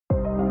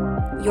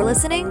You're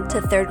listening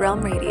to Third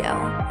Realm Radio,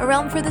 a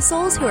realm for the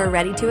souls who are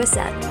ready to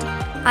ascend.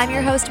 I'm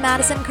your host,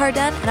 Madison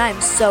Carden, and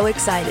I'm so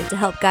excited to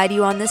help guide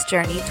you on this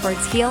journey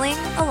towards healing,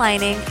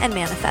 aligning, and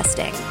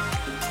manifesting.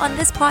 On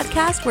this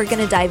podcast, we're going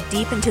to dive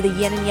deep into the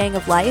yin and yang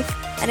of life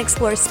and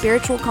explore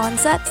spiritual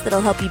concepts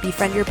that'll help you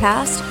befriend your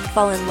past,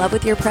 fall in love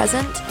with your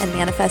present, and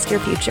manifest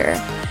your future.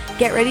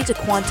 Get ready to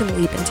quantum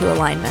leap into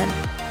alignment.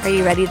 Are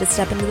you ready to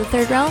step into the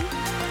third realm?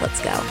 Let's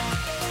go.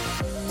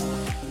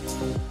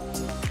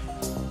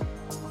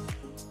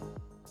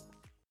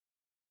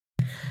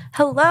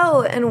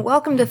 Hello, and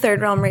welcome to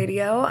Third Realm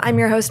Radio. I'm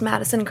your host,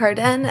 Madison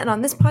Carden, and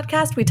on this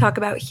podcast, we talk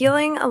about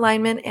healing,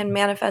 alignment, and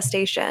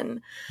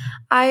manifestation.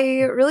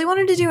 I really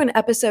wanted to do an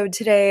episode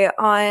today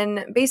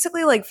on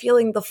basically like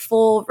feeling the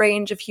full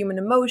range of human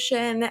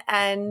emotion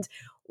and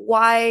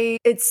why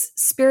it's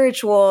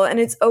spiritual and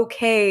it's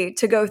okay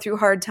to go through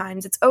hard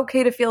times. It's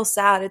okay to feel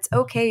sad. It's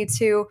okay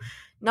to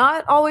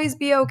not always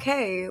be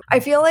okay. I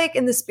feel like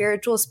in the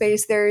spiritual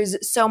space,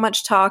 there's so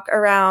much talk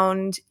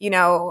around,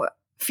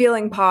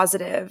 feeling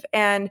positive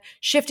and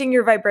shifting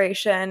your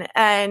vibration.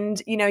 And,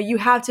 you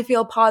have to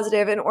feel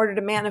positive in order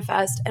to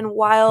manifest. And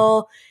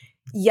while,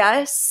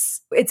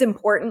 yes, it's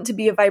important to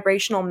be a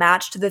vibrational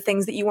match to the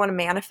things that you want to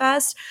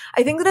manifest,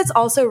 I think that it's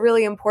also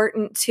really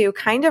important to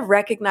kind of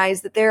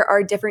recognize that there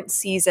are different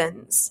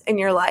seasons in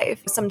your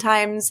life.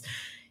 Sometimes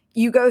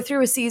you go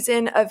through a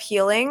season of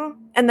healing,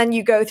 and then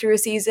you go through a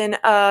season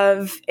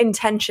of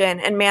intention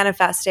and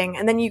manifesting,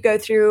 and then you go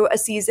through a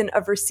season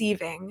of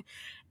receiving.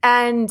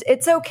 And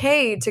it's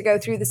okay to go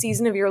through the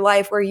season of your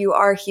life where you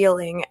are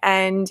healing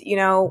and,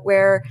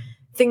 where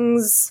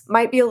things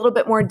might be a little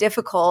bit more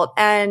difficult.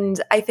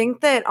 And I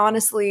think that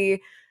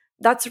honestly,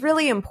 that's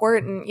really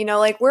important.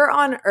 We're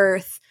on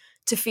earth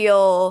to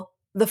feel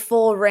the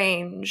full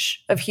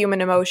range of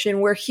human emotion.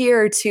 We're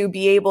here to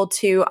be able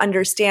to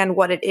understand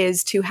what it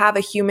is to have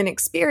a human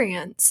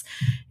experience.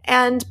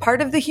 And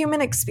part of the human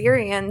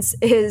experience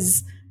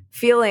is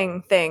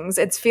feeling things.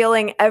 It's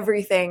feeling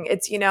everything.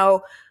 It's,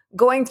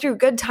 going through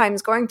good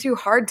times, going through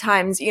hard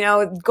times,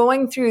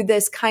 going through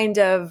this kind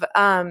of,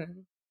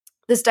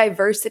 this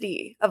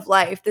diversity of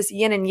life, this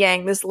yin and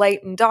yang, this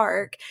light and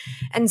dark.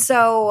 And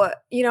so,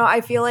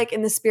 I feel like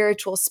in the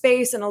spiritual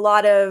space and a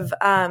lot of,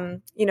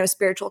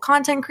 spiritual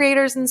content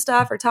creators and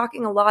stuff are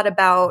talking a lot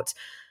about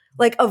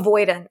like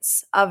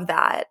avoidance of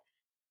that.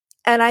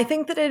 And I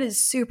think that it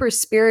is super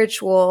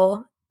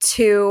spiritual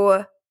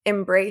to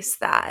embrace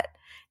that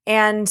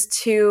and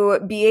to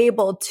be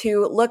able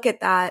to look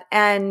at that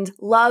and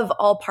love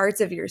all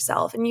parts of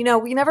yourself. And,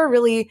 we never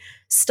really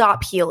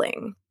stop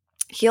healing.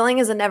 Healing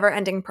is a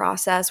never-ending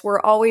process.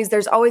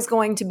 There's always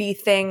going to be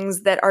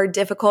things that are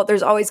difficult.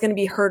 There's always going to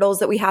be hurdles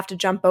that we have to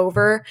jump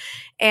over.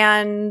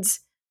 And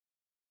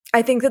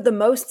I think that the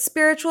most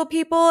spiritual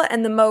people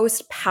and the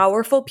most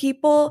powerful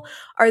people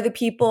are the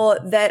people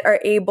that are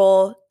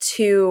able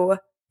to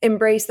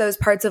embrace those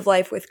parts of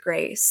life with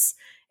grace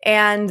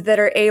and that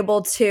are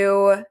able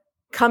to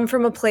come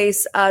from a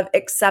place of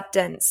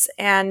acceptance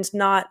and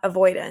not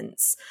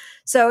avoidance.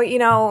 So,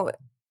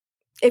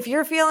 if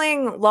you're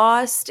feeling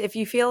lost, if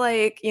you feel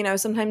like,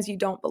 sometimes you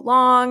don't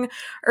belong,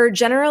 or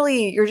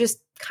generally you're just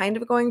kind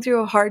of going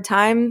through a hard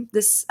time,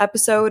 this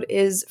episode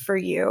is for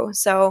you.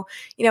 So,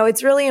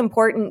 it's really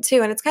important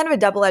too. And it's kind of a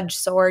double-edged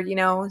sword,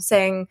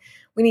 saying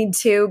we need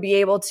to be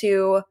able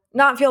to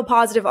not feel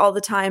positive all the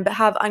time, but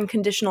have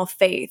unconditional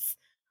faith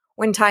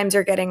when times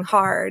are getting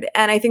hard.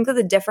 And I think that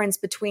the difference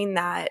between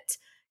that,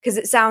 because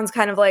it sounds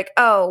kind of like,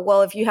 oh,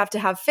 well, if you have to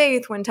have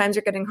faith when times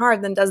are getting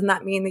hard, then doesn't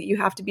that mean that you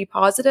have to be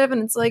positive?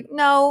 And it's like,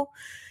 no,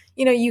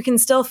 you can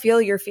still feel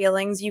your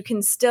feelings. You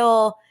can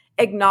still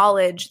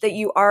acknowledge that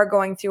you are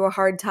going through a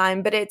hard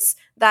time, but it's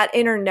that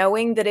inner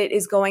knowing that it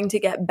is going to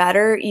get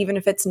better, even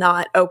if it's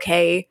not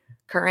okay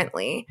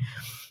currently.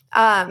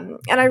 And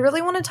I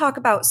really want to talk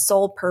about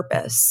soul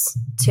purpose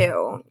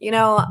too.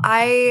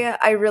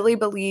 I really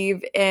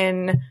believe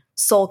in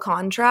soul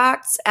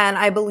contracts, and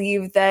I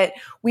believe that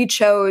we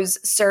chose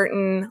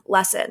certain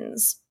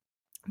lessons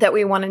that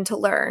we wanted to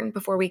learn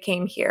before we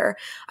came here.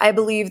 I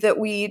believe that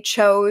we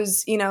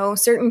chose,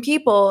 certain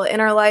people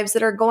in our lives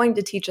that are going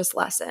to teach us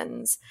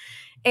lessons.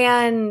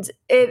 And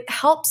it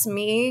helps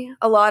me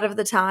a lot of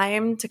the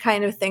time to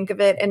kind of think of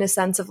it in a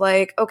sense of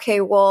like,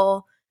 okay,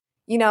 well,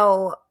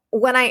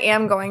 when I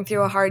am going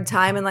through a hard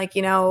time and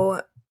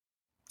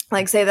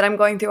say that I'm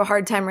going through a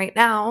hard time right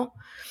now,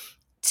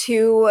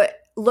 to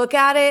look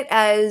at it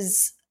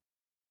as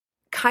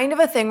kind of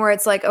a thing where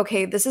it's like,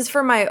 okay, this is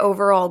for my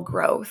overall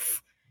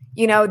growth.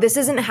 This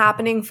isn't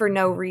happening for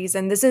no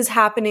reason. This is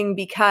happening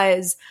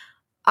because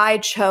I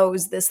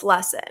chose this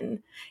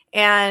lesson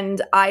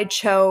and I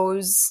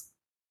chose,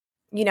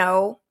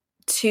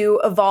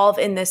 to evolve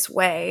in this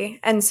way.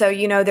 And so,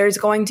 there's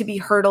going to be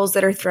hurdles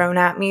that are thrown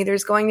at me.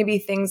 There's going to be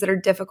things that are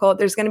difficult.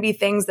 There's going to be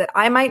things that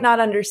I might not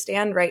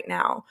understand right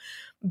now.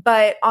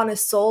 But on a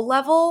soul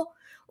level,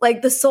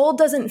 like the soul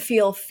doesn't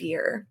feel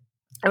fear.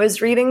 I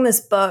was reading this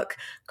book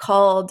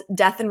called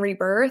Death and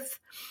Rebirth,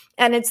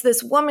 And it's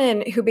this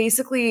woman who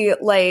basically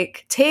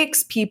like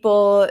takes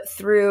people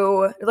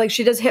through, like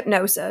she does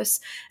hypnosis,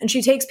 and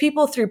she takes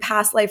people through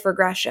past life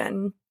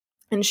regression,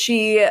 and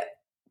she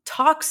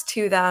talks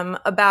to them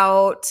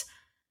about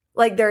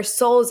like their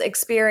soul's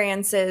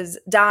experiences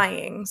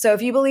dying. So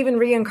if you believe in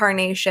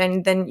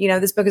reincarnation, then,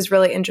 this book is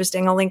really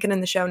interesting. I'll link it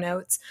in the show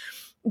notes.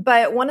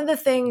 But one of the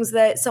things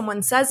that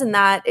someone says in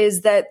that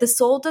is that the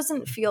soul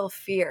doesn't feel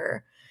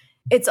fear.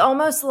 It's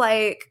almost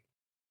like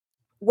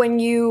when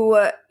you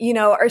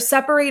are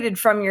separated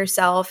from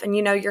yourself and,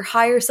 your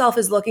higher self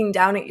is looking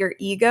down at your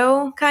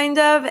ego kind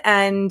of,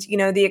 and,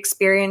 the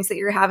experience that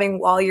you're having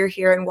while you're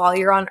here and while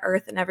you're on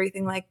earth and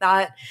everything like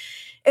that,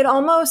 it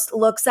almost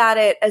looks at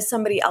it as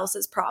somebody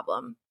else's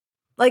problem.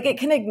 Like it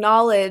can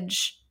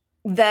acknowledge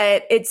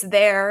that it's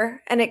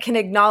there, and it can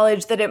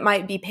acknowledge that it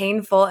might be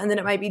painful and that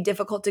it might be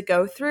difficult to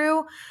go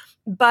through,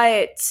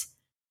 but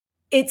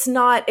it's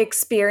not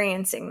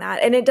experiencing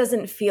that, and it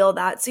doesn't feel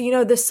that.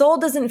 So, the soul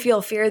doesn't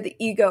feel fear, the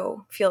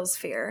ego feels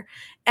fear.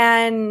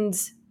 And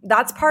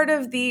that's part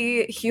of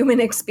the human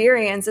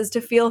experience, is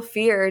to feel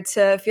fear,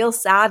 to feel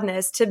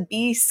sadness, to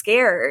be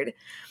scared,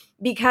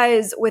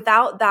 because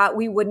without that,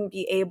 we wouldn't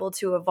be able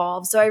to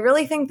evolve. So I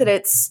really think that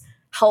it's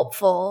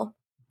helpful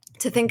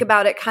to think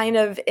about it kind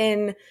of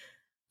in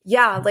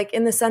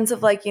the sense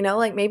of like,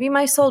 like maybe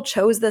my soul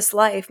chose this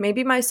life.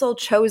 Maybe my soul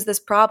chose this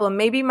problem.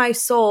 Maybe my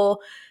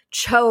soul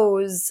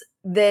chose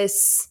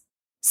this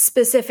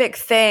specific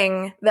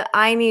thing that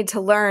I need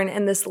to learn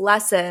in this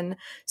lesson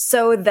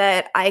so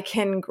that I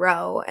can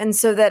grow, and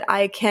so that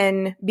I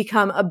can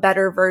become a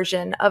better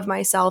version of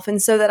myself, and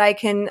so that I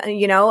can,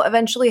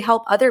 eventually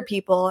help other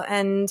people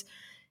and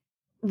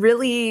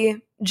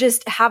really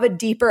just have a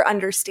deeper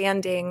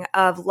understanding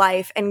of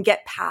life and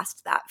get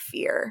past that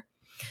fear.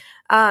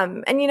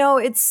 And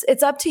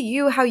it's up to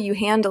you how you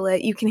handle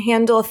it. You can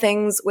handle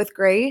things with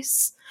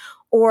grace,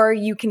 or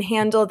you can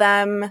handle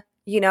them,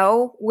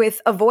 with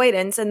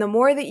avoidance. And the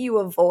more that you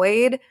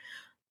avoid,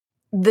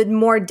 the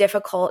more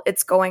difficult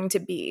it's going to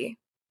be.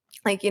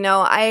 Like,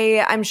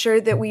 I'm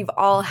sure that we've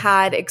all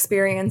had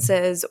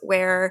experiences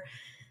where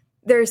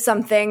there's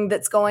something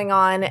that's going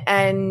on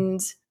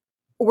and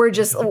we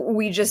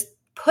just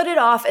put it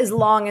off as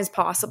long as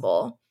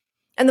possible.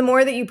 And the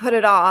more that you put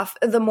it off,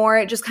 the more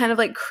it just kind of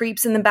like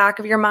creeps in the back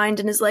of your mind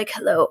and is like,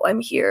 hello, I'm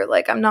here.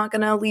 Like, I'm not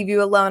going to leave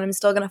you alone. I'm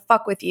still going to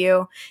fuck with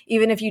you.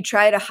 Even if you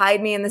try to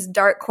hide me in this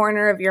dark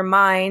corner of your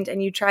mind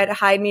and you try to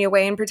hide me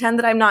away and pretend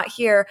that I'm not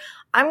here,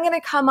 I'm going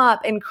to come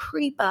up and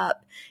creep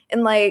up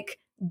in like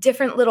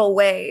different little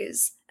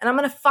ways. And I'm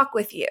going to fuck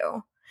with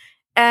you.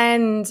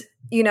 And,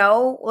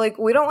 like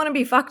we don't want to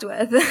be fucked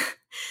with.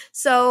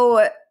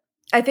 So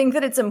I think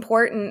that it's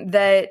important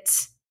that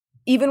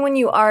even when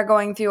you are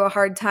going through a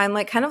hard time,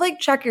 like kind of like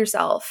check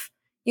yourself,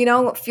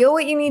 feel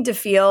what you need to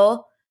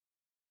feel,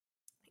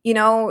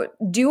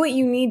 do what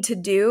you need to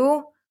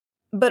do,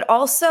 but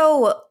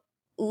also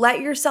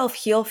let yourself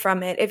heal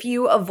from it. If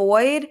you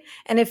avoid,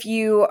 and if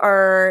you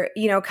are,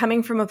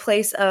 coming from a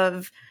place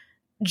of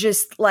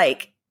just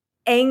like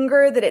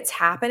anger that it's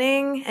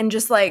happening and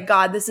just like,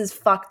 God, this is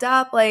fucked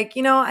up. Like,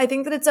 I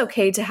think that it's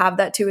okay to have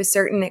that to a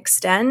certain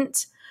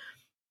extent.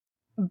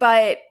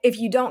 But if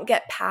you don't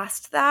get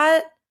past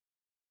that,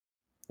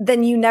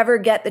 then you never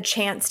get the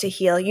chance to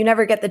heal. You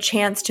never get the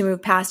chance to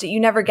move past it. You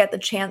never get the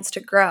chance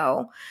to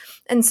grow.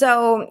 And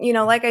so,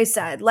 like I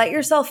said, let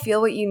yourself feel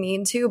what you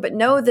need to, but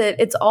know that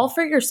it's all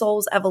for your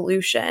soul's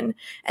evolution,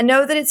 and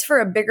know that it's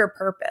for a bigger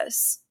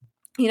purpose,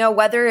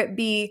 whether it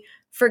be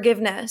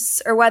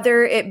forgiveness, or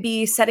whether it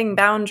be setting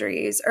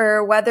boundaries,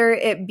 or whether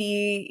it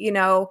be,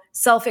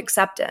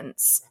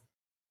 self-acceptance.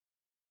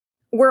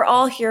 We're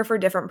all here for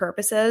different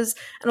purposes,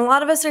 and a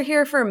lot of us are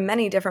here for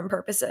many different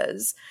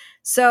purposes.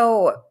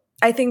 So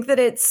I think that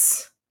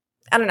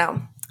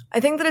I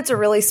think that it's a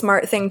really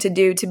smart thing to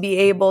do, to be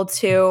able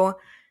to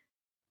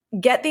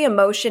get the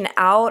emotion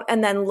out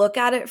and then look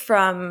at it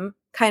from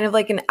kind of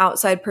like an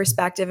outside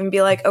perspective and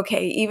be like,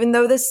 okay, even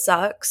though this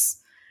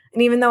sucks,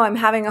 and even though I'm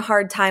having a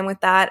hard time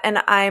with that,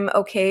 and I'm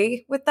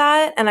okay with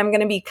that, and I'm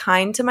going to be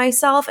kind to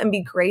myself and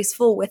be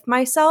graceful with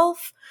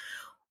myself,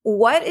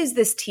 what is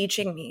this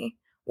teaching me?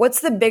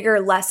 What's the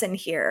bigger lesson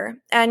here?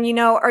 And,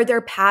 are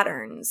there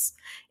patterns?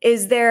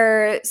 Is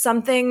there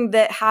something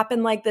that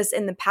happened like this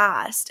in the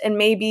past? And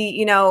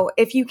maybe,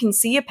 if you can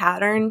see a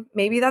pattern,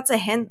 maybe that's a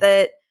hint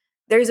that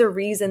there's a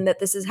reason that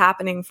this is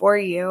happening for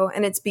you.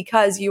 And it's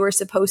because you were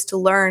supposed to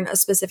learn a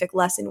specific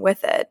lesson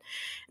with it.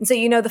 And so,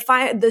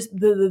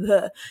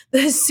 the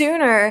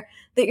sooner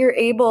that you're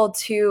able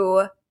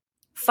to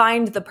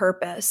find the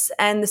purpose,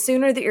 and the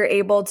sooner that you're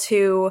able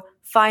to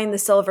find the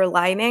silver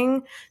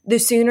lining, the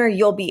sooner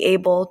you'll be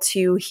able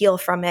to heal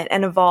from it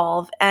and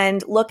evolve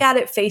and look at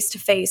it face to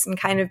face and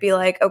kind of be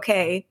like,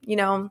 okay, I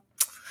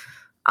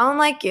don't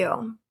like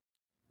you,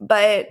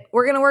 but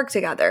we're going to work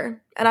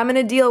together and I'm going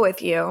to deal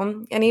with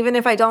you. And even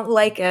if I don't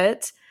like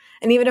it,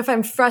 and even if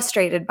I'm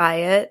frustrated by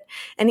it,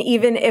 and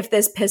even if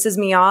this pisses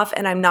me off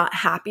and I'm not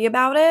happy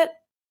about it,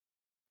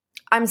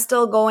 I'm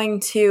still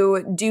going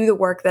to do the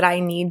work that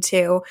I need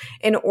to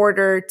in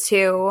order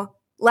to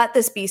let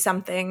this be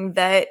something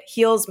that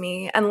heals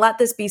me, and let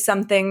this be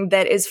something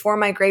that is for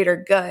my greater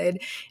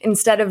good,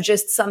 instead of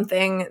just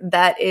something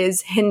that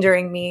is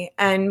hindering me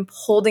and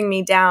holding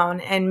me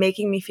down and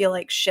making me feel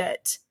like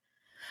shit.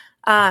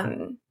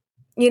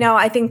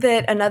 I think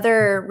that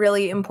another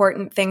really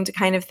important thing to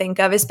kind of think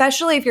of,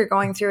 especially if you're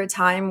going through a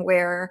time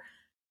where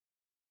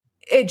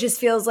it just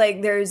feels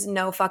like there's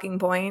no fucking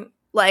point.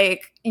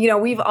 Like,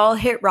 we've all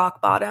hit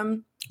rock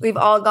bottom. We've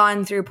all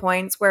gone through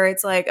points where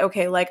it's like,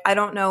 okay, like, I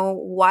don't know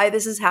why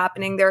this is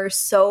happening. There are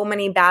so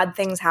many bad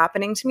things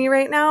happening to me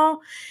right now.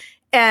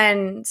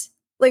 And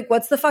like,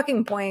 what's the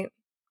fucking point?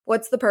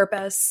 What's the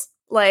purpose?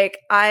 Like,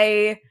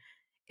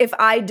 if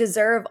I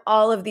deserve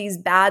all of these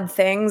bad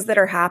things that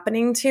are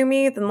happening to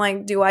me, then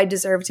like, do I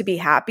deserve to be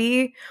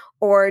happy?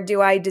 Or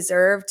do I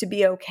deserve to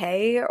be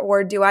okay?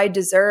 Or do I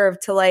deserve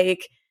to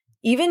like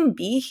even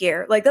be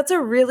here? Like, that's a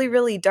really,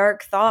 really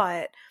dark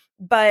thought,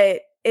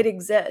 but it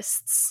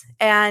exists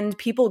and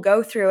people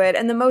go through it.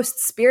 And the most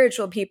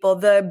spiritual people,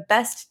 the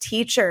best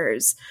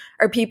teachers,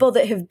 are people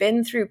that have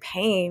been through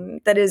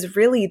pain that is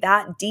really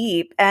that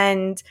deep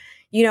and,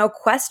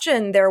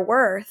 question their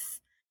worth.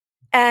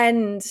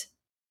 And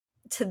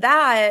to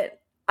that,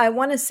 I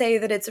want to say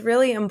that it's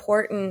really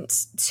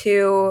important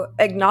to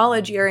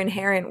acknowledge your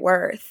inherent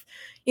worth.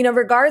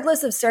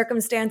 Regardless of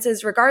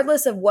circumstances,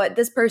 regardless of what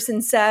this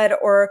person said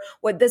or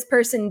what this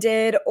person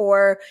did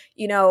or,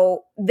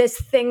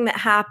 this thing that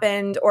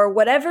happened or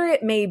whatever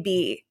it may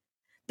be,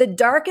 the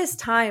darkest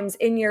times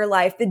in your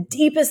life, the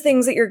deepest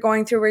things that you're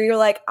going through where you're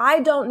like,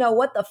 I don't know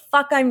what the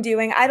fuck I'm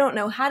doing. I don't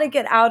know how to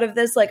get out of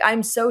this. Like,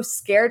 I'm so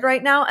scared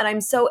right now and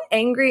I'm so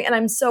angry and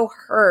I'm so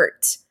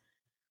hurt.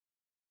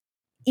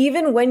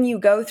 Even when you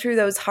go through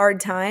those hard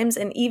times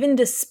and even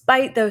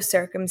despite those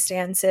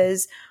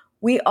circumstances,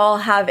 we all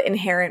have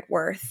inherent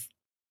worth.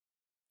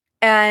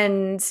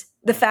 And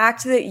the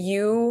fact that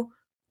you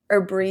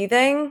are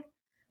breathing,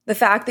 the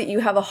fact that you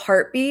have a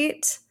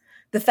heartbeat,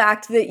 the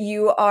fact that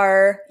you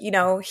are,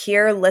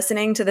 here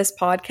listening to this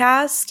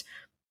podcast,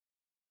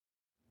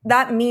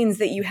 that means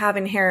that you have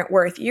inherent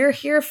worth. You're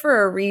here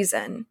for a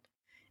reason.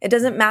 It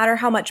doesn't matter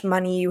how much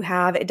money you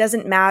have. It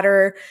doesn't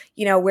matter,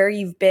 where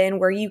you've been,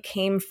 where you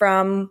came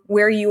from,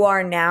 where you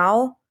are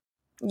now.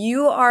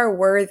 You are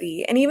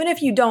worthy. And even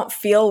if you don't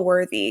feel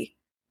worthy,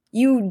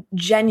 you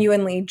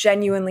genuinely,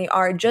 genuinely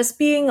are. Just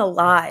being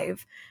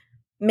alive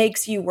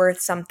makes you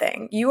worth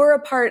something. You are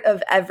a part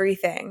of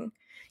everything.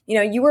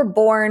 You were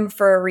born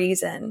for a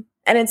reason,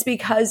 and it's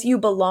because you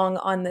belong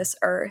on this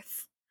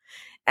earth.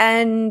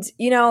 And,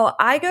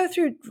 I go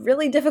through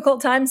really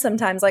difficult times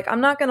sometimes. Like,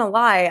 I'm not going to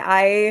lie.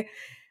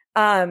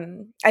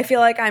 I feel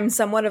like I'm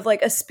somewhat of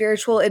like a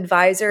spiritual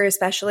advisor,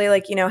 especially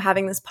like,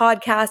 having this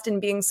podcast and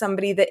being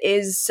somebody that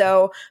is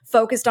so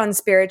focused on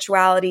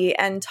spirituality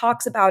and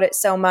talks about it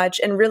so much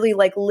and really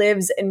like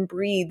lives and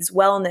breathes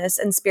wellness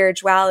and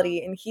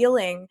spirituality and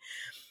healing.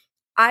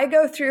 I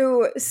go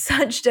through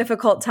such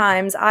difficult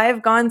times.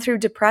 I've gone through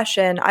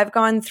depression. I've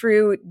gone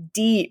through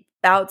deep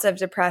bouts of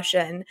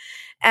depression.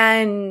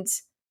 And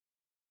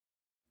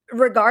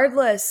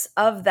regardless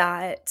of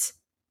that,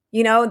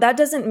 that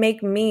doesn't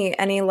make me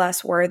any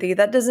less worthy.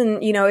 That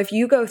doesn't, if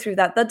you go through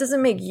that, that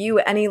doesn't make you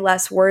any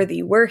less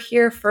worthy. We're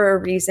here for a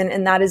reason,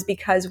 and that is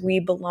because we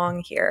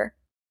belong here.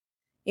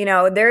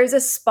 There is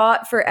a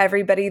spot for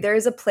everybody. There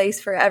is a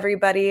place for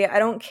everybody. I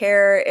don't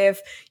care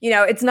if,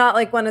 it's not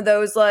like one of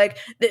those like,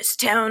 this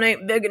town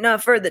ain't big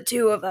enough for the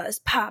two of us.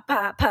 Pa,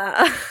 pa,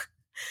 pa.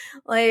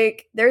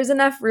 Like, there's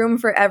enough room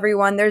for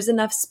everyone. There's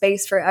enough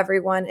space for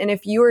everyone. And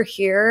if you are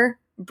here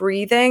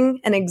breathing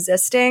and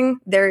existing,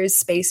 there is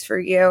space for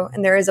you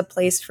and there is a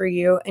place for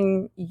you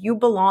and you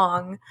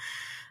belong.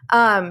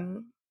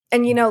 And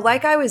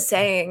like I was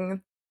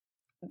saying,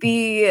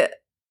 the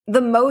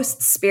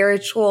most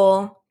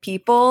spiritual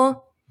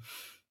people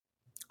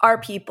are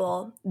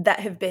people that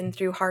have been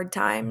through hard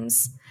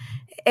times.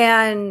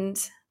 And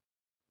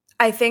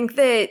I think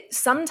that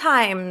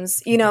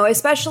sometimes,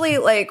 especially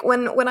like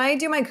when I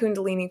do my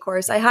Kundalini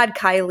course, I had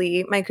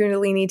Kylie, my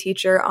Kundalini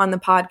teacher, on the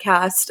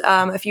podcast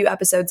a few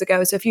episodes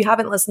ago. So if you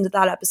haven't listened to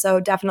that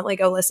episode, definitely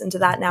go listen to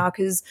that now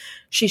because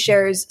she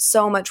shares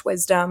so much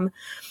wisdom.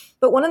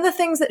 But one of the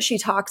things that she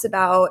talks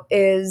about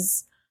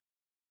is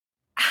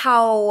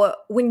how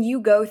when you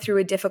go through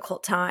a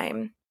difficult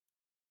time,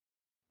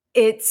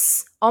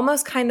 it's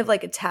almost kind of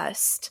like a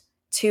test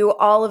to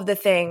all of the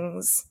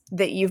things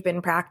that you've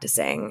been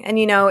practicing. And,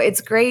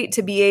 it's great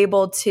to be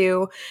able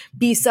to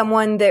be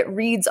someone that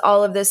reads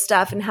all of this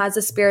stuff and has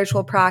a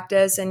spiritual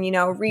practice and,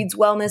 reads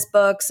wellness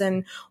books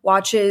and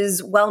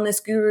watches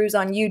wellness gurus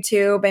on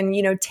YouTube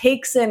and,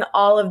 takes in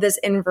all of this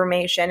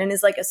information and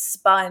is like a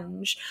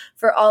sponge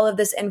for all of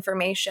this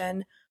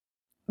information.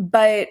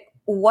 But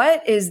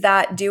what is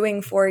that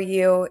doing for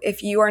you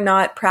if you are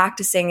not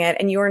practicing it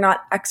and you are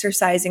not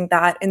exercising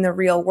that in the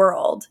real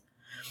world?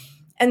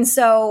 And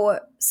so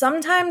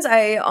sometimes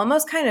I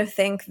almost kind of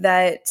think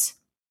that,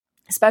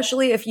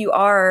 especially if you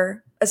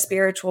are a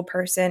spiritual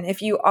person,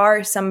 if you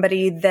are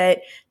somebody that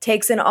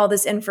takes in all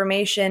this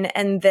information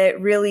and that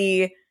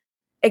really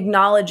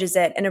acknowledges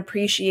it and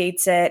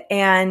appreciates it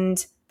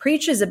and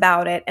preaches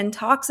about it and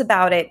talks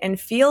about it and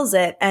feels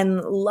it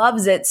and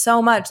loves it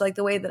so much, like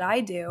the way that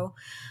I do,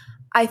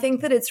 I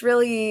think that it's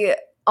really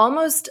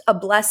almost a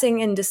blessing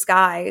in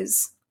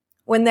disguise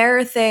when there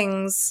are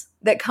things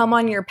that come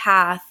on your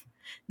path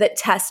that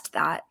test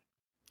that.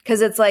 Because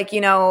it's like,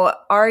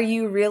 are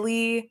you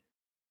really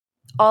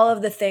all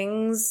of the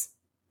things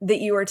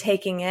that you are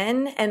taking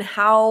in, and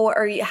how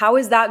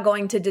is that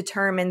going to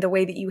determine the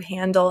way that you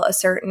handle a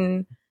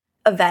certain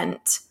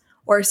event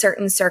or a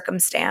certain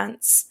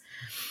circumstance?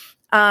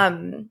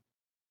 And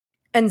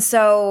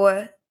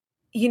so,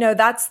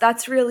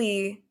 that's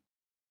really,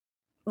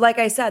 like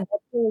I said,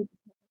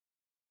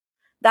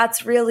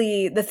 that's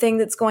really the thing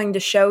that's going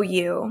to show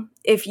you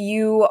if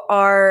you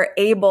are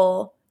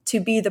able to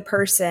be the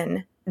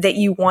person that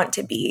you want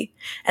to be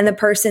and the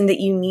person that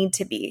you need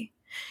to be.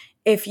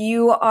 If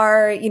you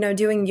are,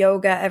 doing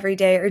yoga every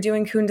day or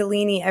doing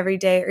Kundalini every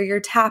day, or you're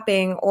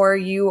tapping, or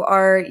you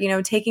are,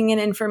 taking in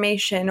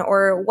information,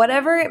 or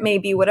whatever it may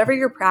be, whatever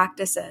your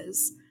practice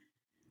is,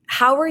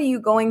 how are you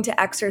going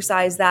to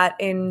exercise that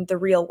in the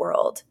real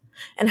world?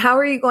 And how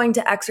are you going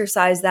to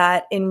exercise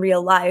that in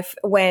real life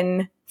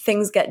when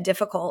things get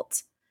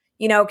difficult?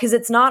 Because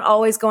it's not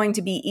always going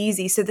to be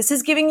easy. So this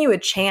is giving you a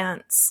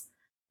chance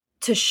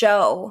to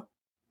show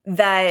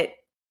that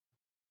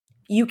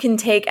you can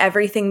take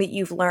everything that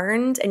you've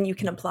learned and you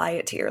can apply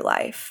it to your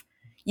life.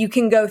 You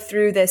can go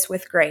through this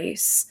with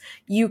grace.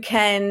 You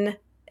can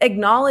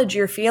acknowledge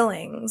your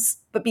feelings,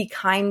 but be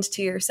kind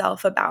to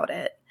yourself about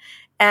it.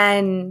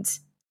 And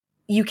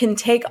you can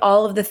take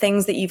all of the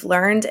things that you've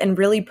learned and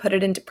really put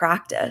it into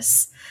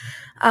practice.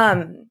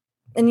 And,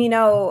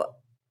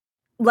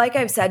 like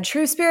I've said,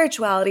 true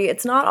spirituality,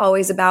 it's not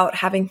always about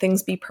having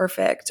things be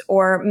perfect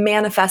or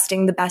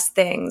manifesting the best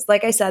things.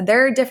 Like I said,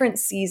 there are different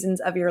seasons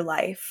of your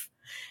life.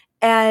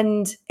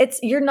 And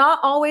you're not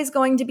always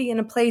going to be in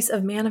a place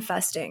of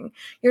manifesting.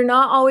 You're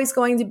not always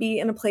going to be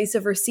in a place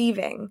of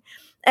receiving.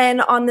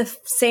 And on the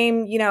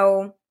same,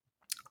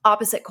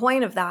 opposite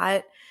coin of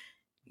that,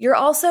 you're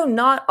also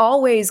not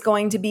always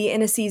going to be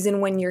in a season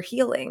when you're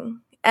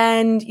healing.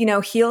 And,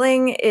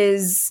 healing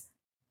is,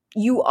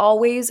 you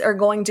always are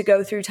going to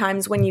go through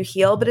times when you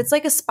heal, but it's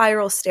like a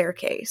spiral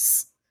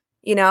staircase.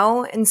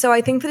 And so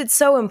I think that it's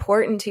so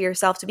important to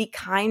yourself to be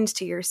kind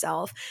to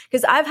yourself,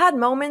 because I've had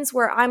moments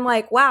where I'm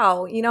like,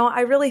 wow,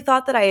 I really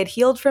thought that I had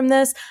healed from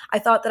this. I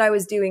thought that I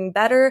was doing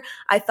better.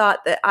 I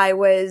thought that I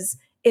was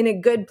in a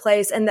good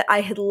place and that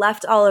I had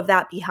left all of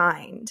that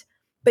behind.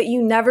 But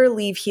you never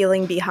leave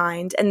healing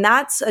behind. And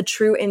that's a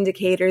true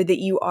indicator that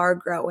you are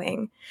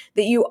growing,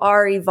 that you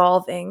are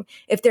evolving,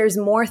 if there's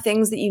more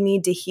things that you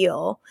need to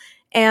heal.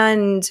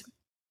 And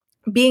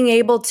being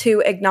able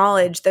to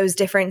acknowledge those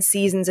different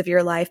seasons of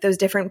your life, those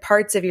different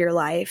parts of your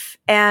life,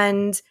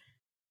 and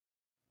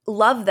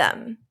love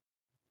them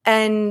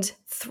and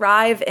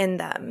thrive in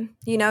them.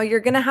 You're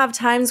going to have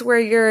times where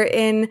you're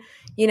in,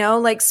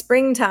 like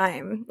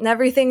springtime and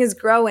everything is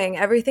growing,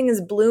 everything is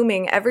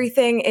blooming,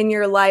 everything in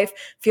your life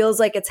feels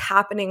like it's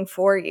happening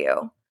for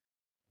you.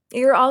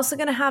 You're also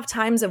going to have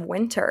times of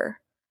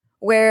winter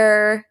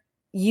where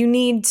you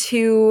need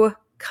to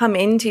come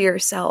into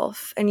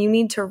yourself and you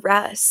need to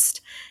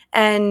rest.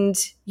 And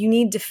you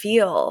need to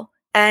feel,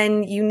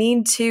 and you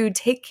need to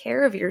take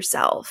care of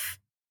yourself.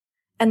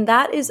 And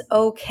that is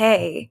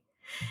okay.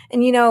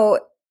 And,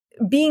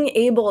 being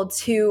able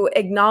to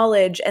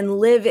acknowledge and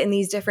live in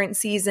these different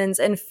seasons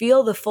and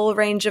feel the full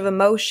range of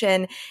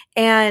emotion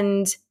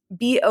and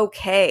be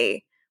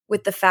okay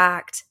with the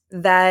fact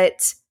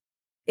that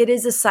it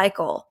is a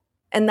cycle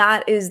and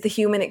that is the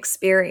human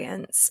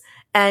experience.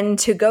 And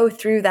to go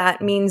through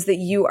that means that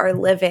you are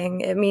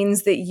living. It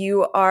means that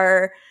you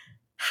are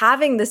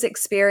having this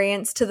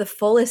experience to the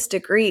fullest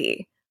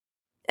degree,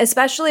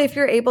 especially if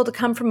you're able to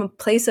come from a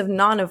place of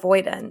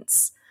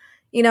non-avoidance.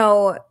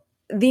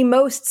 The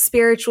most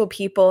spiritual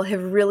people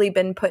have really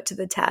been put to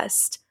the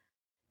test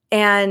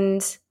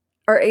and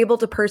are able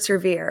to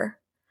persevere.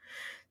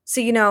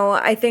 So,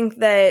 I think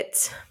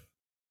that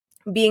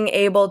being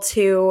able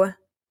to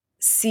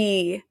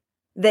see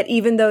that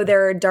even though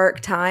there are dark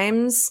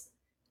times,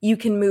 you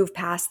can move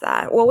past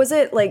that. What was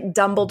it, like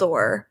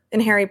Dumbledore in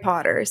Harry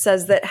Potter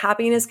says that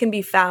happiness can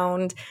be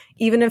found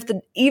even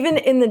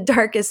in the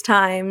darkest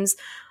times,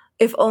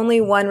 if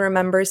only one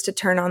remembers to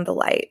turn on the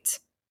light.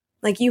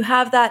 Like, you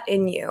have that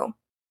in you.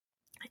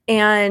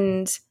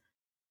 And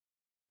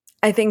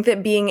I think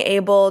that being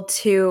able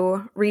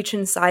to reach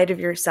inside of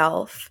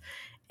yourself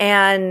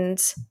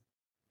and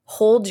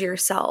hold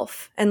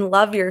yourself and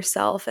love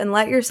yourself and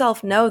let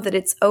yourself know that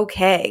it's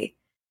okay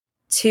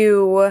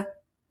to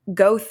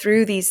go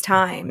through these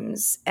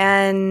times,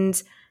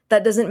 and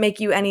that doesn't make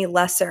you any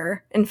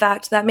lesser. In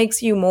fact, that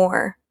makes you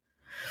more.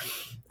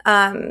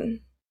 So,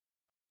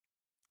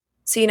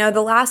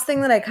 the last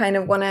thing that I kind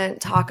of want to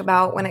talk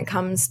about when it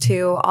comes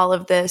to all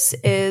of this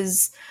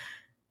is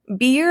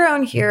be your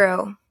own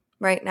hero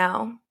right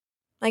now.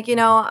 Like,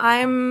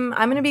 I'm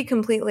going to be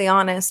completely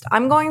honest.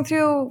 I'm going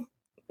through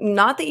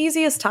not the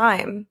easiest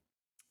time.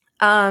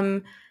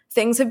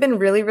 Things have been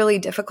really, really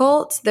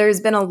difficult. There's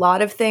been a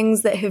lot of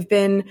things that have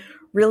been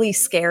really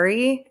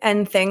scary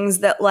and things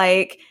that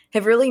like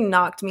have really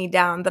knocked me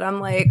down that I'm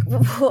like,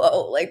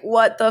 whoa, like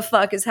what the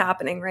fuck is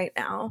happening right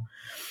now?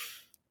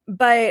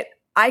 But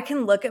I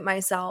can look at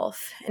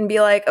myself and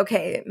be like,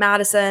 okay,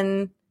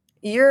 Madison,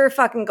 you're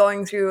fucking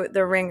going through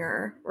the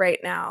ringer right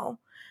now.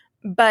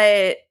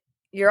 But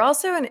you're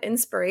also an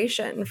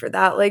inspiration for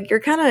that. Like you're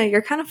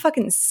kind of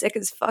fucking sick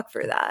as fuck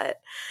for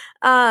that.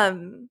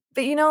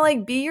 But you know,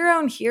 like be your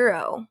own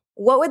hero.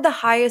 What would the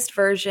highest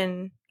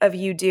version of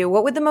you do?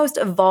 What would the most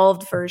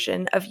evolved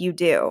version of you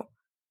do?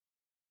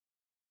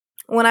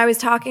 When I was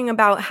talking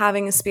about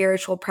having a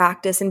spiritual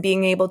practice and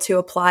being able to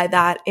apply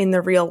that in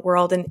the real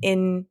world and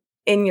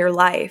in your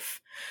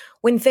life,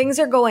 when things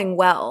are going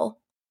well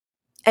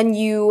and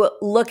you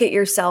look at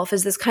yourself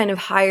as this kind of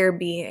higher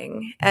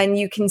being and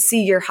you can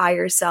see your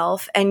higher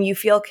self and you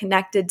feel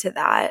connected to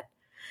that,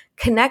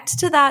 connect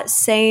to that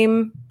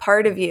same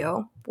part of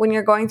you when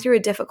you're going through a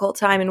difficult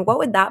time. And what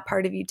would that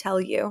part of you tell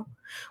you?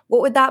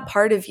 What would that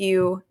part of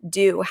you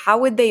do? How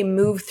would they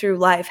move through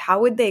life? How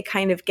would they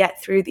kind of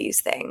get through these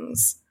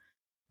things?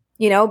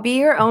 You know, be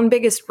your own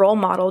biggest role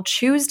model.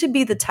 Choose to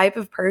be the type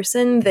of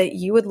person that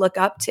you would look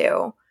up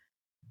to.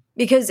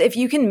 Because if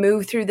you can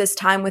move through this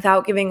time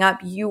without giving up,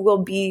 you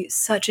will be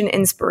such an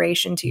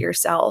inspiration to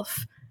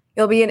yourself.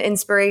 You'll be an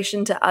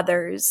inspiration to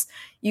others.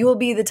 You will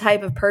be the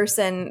type of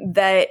person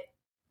that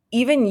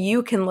even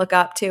you can look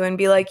up to and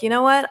be like, you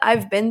know what?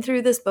 I've been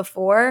through this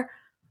before.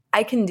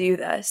 I can do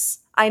this.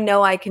 I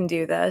know I can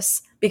do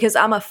this because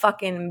I'm a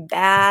fucking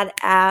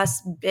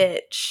badass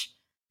bitch.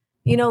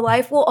 You know,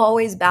 life will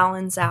always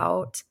balance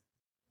out.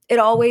 It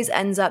always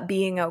ends up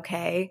being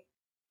okay.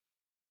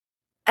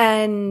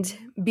 And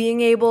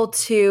being able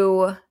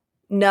to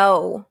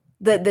know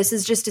that this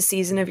is just a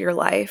season of your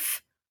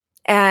life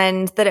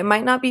and that it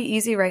might not be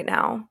easy right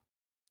now,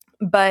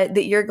 but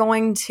that you're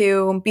going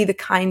to be the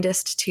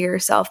kindest to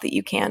yourself that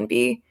you can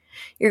be.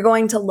 You're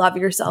going to love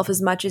yourself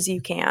as much as you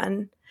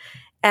can,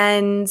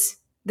 and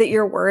that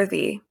you're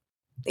worthy,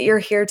 that you're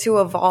here to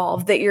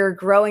evolve, that you're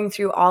growing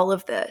through all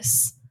of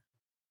this.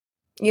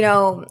 You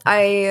know,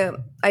 I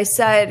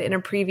said in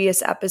a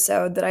previous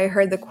episode that I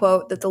heard the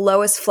quote that the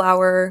lotus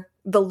flower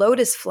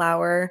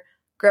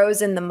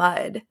grows in the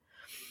mud.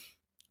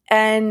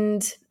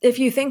 And if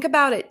you think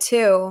about it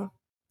too,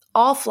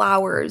 all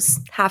flowers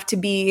have to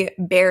be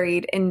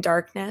buried in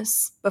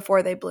darkness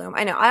before they bloom.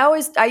 I know I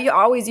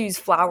always use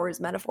flowers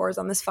metaphors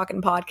on this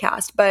fucking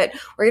podcast, but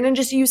we're going to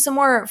just use some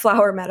more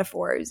flower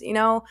metaphors, you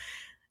know?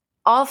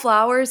 All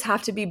flowers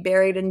have to be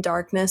buried in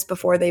darkness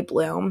before they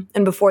bloom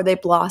and before they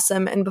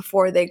blossom and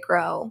before they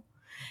grow.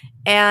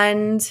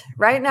 And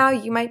right now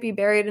you might be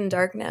buried in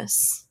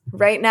darkness.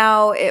 Right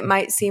now it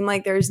might seem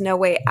like there's no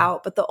way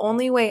out, but the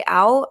only way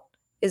out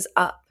is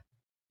up.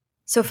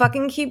 So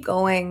fucking keep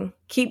going,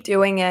 keep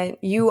doing it.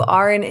 You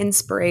are an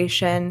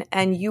inspiration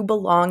and you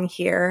belong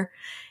here.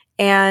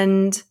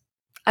 And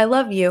I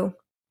love you.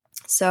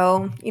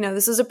 So, you know,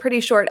 this is a pretty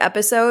short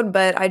episode,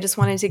 but I just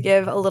wanted to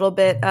give a little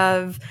bit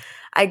of,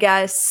 I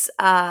guess,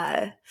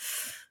 a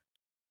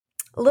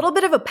little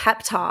bit of a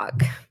pep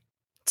talk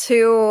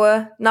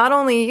to not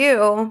only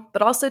you,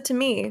 but also to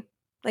me.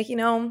 Like, you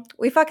know,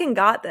 we fucking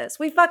got this.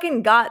 We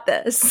fucking got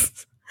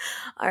this.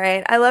 All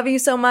right. I love you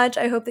so much.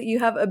 I hope that you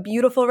have a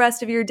beautiful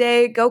rest of your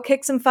day. Go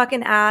kick some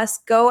fucking ass.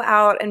 Go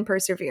out and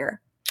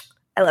persevere.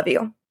 I love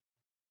you.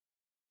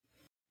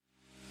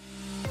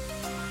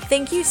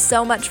 Thank you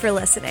so much for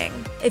listening.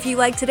 If you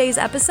liked today's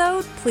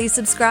episode, please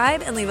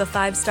subscribe and leave a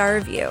 5-star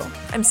review.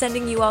 I'm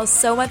sending you all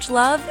so much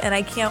love, and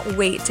I can't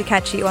wait to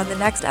catch you on the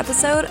next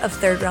episode of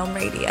Third Realm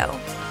Radio.